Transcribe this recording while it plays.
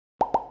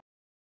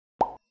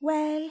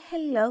Well,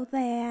 hello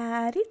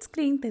there, it's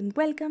Kriint and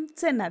welcome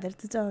to another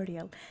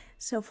tutorial.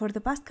 So for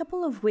the past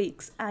couple of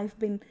weeks I've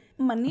been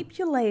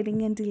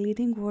manipulating and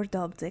deleting Word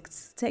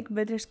objects to take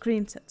better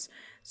screenshots.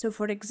 So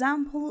for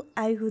example,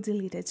 I would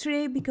delete a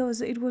tree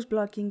because it was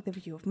blocking the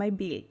view of my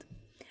build.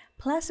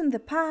 Plus in the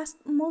past,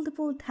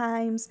 multiple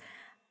times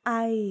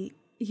I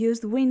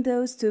used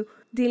windows to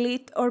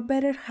delete or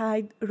better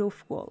hide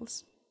roof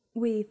walls.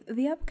 With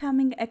the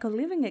upcoming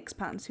eco-living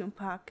expansion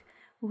pack,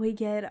 we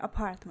get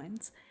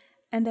apartments.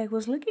 And I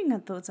was looking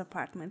at those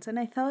apartments and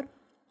I thought,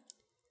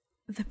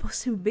 the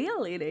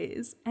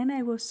possibilities, and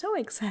I was so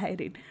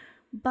excited.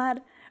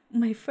 But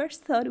my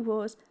first thought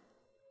was,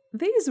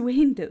 these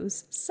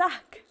windows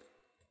suck.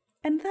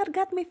 And that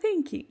got me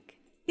thinking,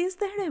 is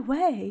there a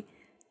way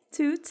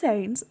to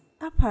change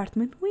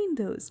apartment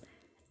windows?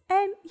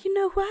 And you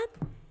know what?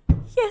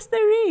 Yes,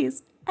 there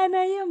is. And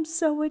I am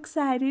so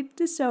excited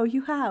to show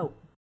you how.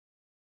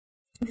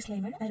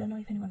 Disclaimer, I don't know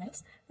if anyone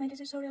else made a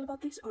tutorial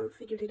about this or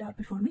figured it out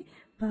before me,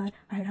 but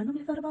I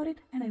randomly thought about it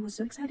and I was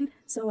so excited,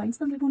 so I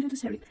instantly wanted to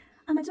share it.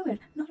 I'm a doer,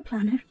 not a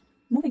planner.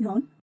 Moving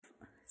on.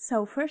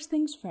 So first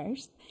things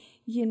first,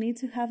 you need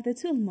to have the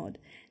tool mod.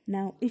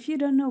 Now, if you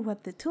don't know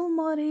what the tool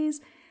mod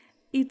is,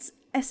 it's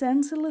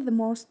essentially the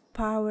most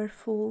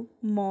powerful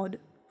mod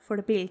for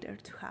a builder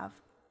to have.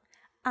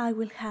 I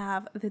will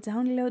have the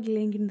download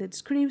link in the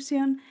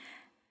description,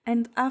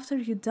 and after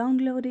you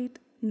download it,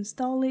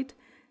 install it,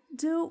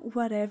 do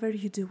whatever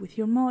you do with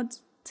your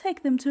mods,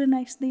 take them to a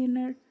nice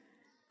dinner,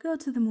 go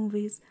to the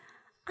movies.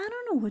 I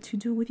don't know what you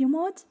do with your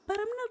mods, but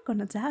I'm not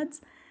gonna judge.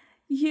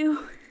 You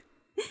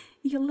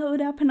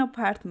load up an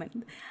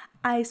apartment.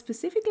 I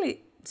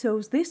specifically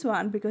chose this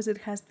one because it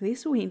has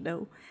this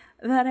window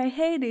that I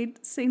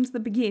hated since the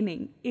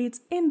beginning.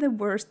 It's in the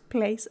worst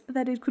place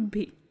that it could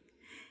be.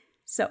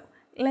 So,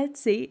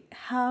 let's see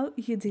how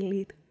you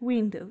delete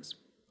windows.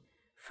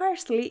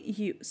 Firstly,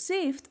 you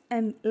shift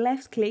and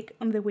left click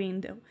on the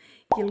window.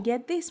 You'll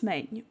get this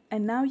menu,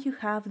 and now you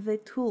have the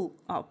tool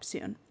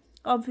option,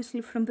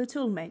 obviously from the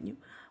tool menu.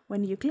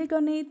 When you click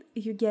on it,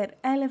 you get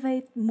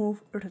elevate,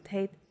 move,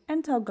 rotate,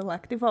 and toggle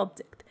active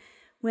object.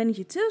 When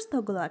you choose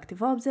toggle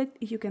active object,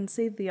 you can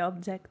see the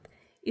object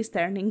is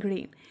turning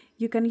green.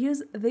 You can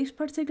use this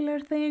particular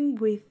thing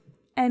with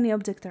any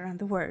object around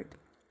the world.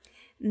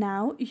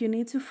 Now you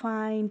need to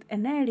find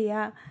an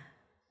area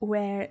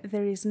where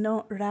there is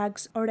no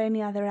rugs or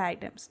any other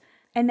items,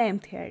 an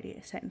empty area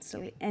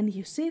essentially, and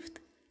you shift,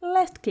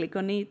 left click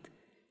on it,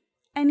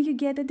 and you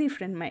get a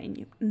different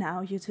menu. Now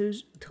you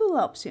choose tool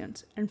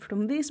options, and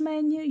from this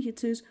menu you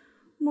choose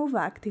move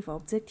active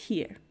object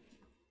here.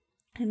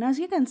 And as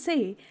you can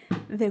see,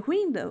 the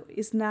window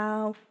is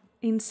now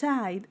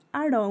inside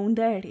our own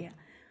area,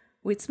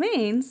 which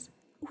means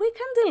we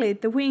can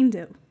delete the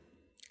window.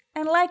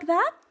 And like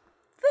that,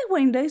 the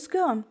window is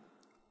gone.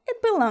 It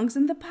belongs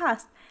in the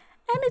past,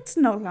 and it's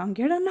no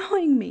longer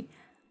annoying me.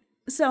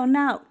 So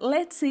now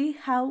let's see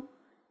how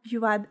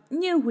you add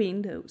new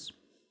windows.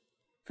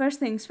 First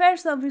things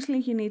first, obviously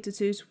you need to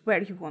choose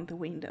where you want the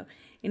window.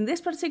 In this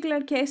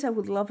particular case, I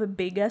would love a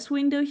big ass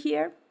window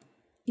here.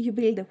 You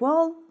build a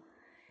wall,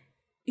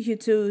 you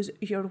choose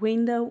your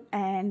window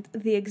and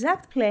the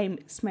exact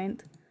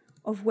placement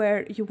of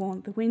where you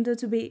want the window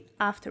to be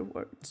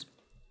afterwards.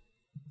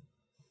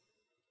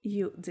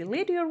 You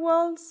delete your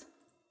walls,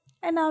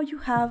 and now you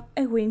have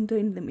a window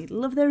in the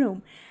middle of the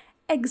room,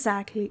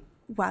 exactly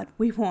what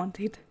we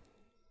wanted.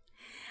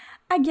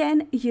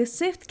 Again, you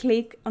shift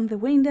click on the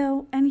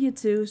window and you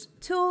choose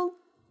tool,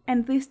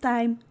 and this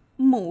time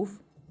move.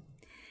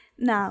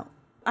 Now,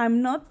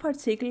 I'm not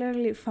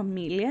particularly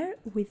familiar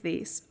with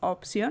this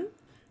option,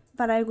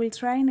 but I will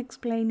try and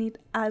explain it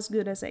as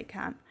good as I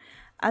can.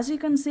 As you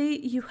can see,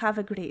 you have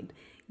a grid.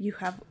 You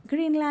have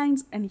green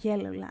lines and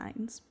yellow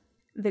lines.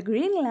 The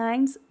green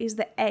lines is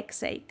the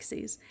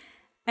x-axis,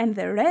 and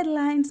the red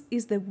lines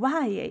is the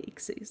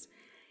y-axis.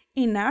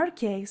 In our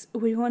case,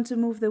 we want to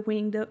move the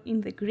window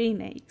in the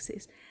green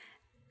axis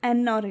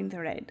and not in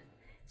the red.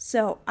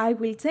 So I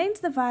will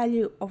change the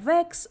value of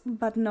x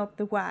but not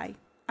the y.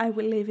 I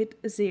will leave it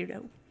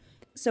 0.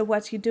 So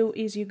what you do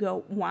is you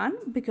go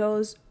 1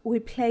 because we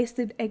placed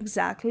it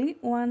exactly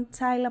one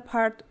tile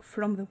apart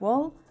from the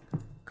wall,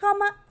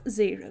 comma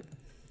 0.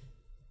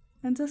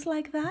 And just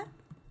like that,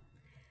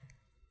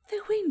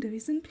 the window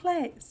is in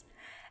place.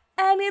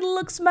 And it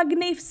looks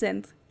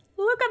magnificent.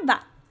 Look at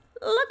that.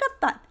 Look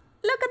at that.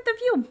 Look at the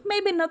view.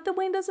 Maybe not the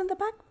windows in the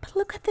back, but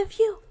look at the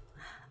view.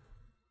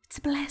 It's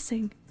a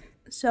blessing.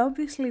 So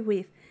obviously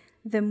with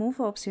the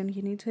move option,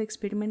 you need to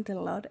experiment a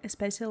lot,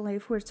 especially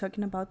if we're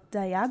talking about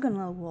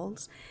diagonal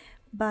walls.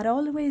 But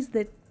always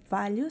the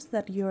values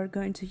that you're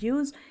going to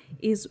use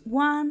is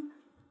 1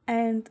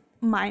 and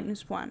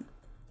 -1.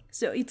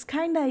 So it's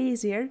kind of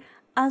easier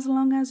as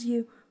long as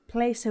you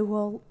place a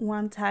wall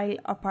one tile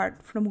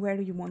apart from where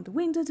you want the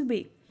window to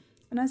be.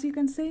 And as you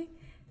can see,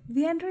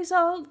 the end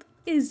result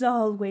is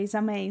always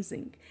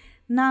amazing.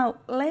 Now,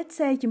 let's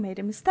say you made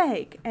a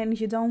mistake and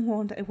you don't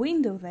want a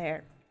window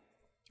there.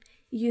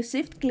 You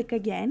shift click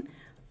again.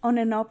 On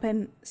an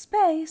open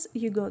space,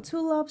 you go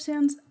tool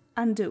options,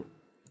 undo.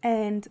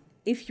 And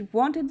if you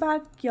want it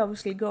back, you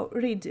obviously go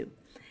redo.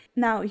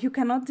 Now, you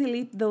cannot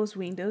delete those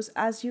windows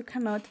as you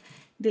cannot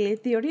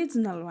delete the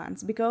original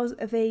ones because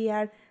they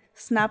are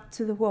snapped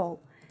to the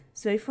wall.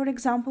 So if, for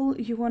example,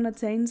 you want to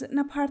change an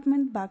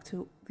apartment back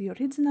to the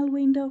original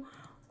window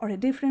or a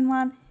different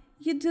one,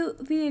 you do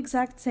the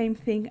exact same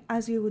thing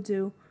as you would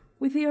do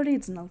with the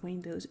original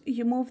windows.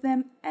 You move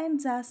them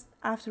and just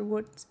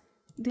afterwards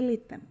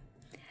delete them.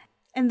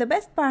 And the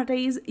best part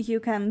is you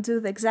can do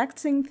the exact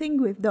same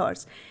thing with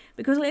doors.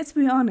 Because let's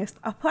be honest,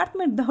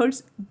 apartment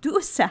doors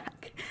do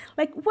suck.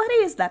 Like, what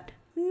is that?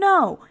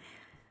 No!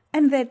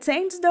 And the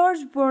change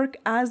doors work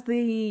as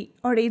the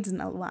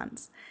original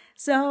ones.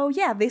 So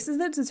yeah, this is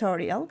the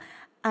tutorial.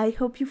 I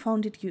hope you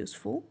found it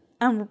useful.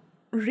 I'm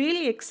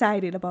really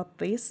excited about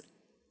this.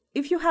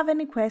 If you have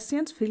any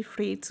questions, feel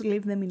free to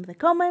leave them in the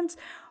comments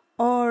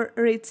or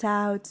reach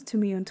out to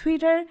me on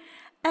Twitter.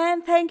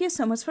 And thank you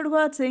so much for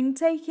watching.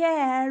 Take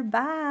care.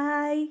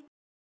 Bye.